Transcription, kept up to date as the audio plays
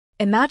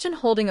Imagine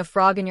holding a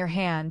frog in your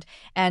hand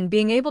and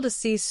being able to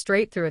see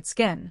straight through its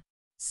skin.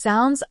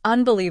 Sounds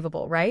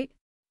unbelievable, right?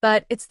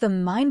 But it's the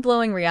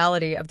mind-blowing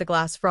reality of the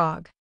glass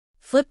frog.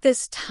 Flip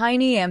this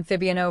tiny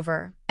amphibian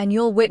over, and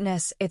you'll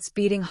witness its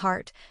beating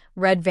heart,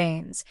 red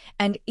veins,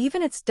 and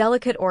even its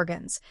delicate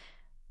organs,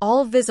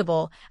 all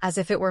visible as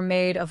if it were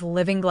made of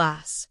living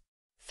glass.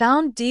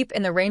 Found deep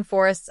in the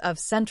rainforests of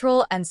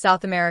Central and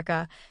South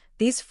America,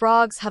 these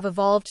frogs have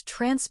evolved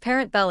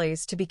transparent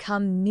bellies to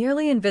become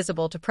nearly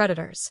invisible to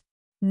predators.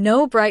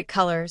 No bright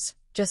colors,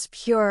 just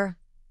pure,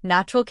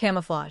 natural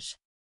camouflage.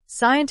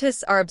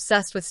 Scientists are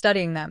obsessed with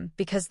studying them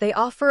because they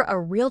offer a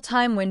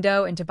real-time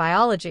window into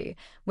biology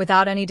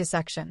without any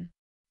dissection.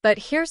 But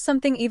here's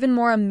something even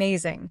more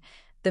amazing.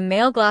 The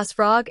male glass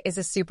frog is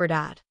a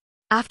superdad.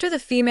 After the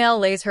female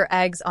lays her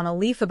eggs on a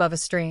leaf above a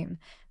stream,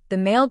 the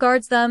male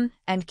guards them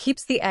and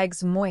keeps the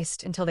eggs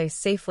moist until they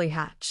safely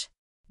hatch.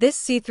 This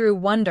see-through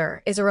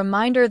wonder is a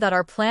reminder that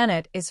our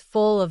planet is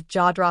full of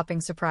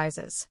jaw-dropping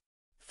surprises.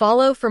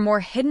 Follow for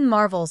more hidden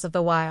marvels of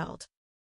the wild.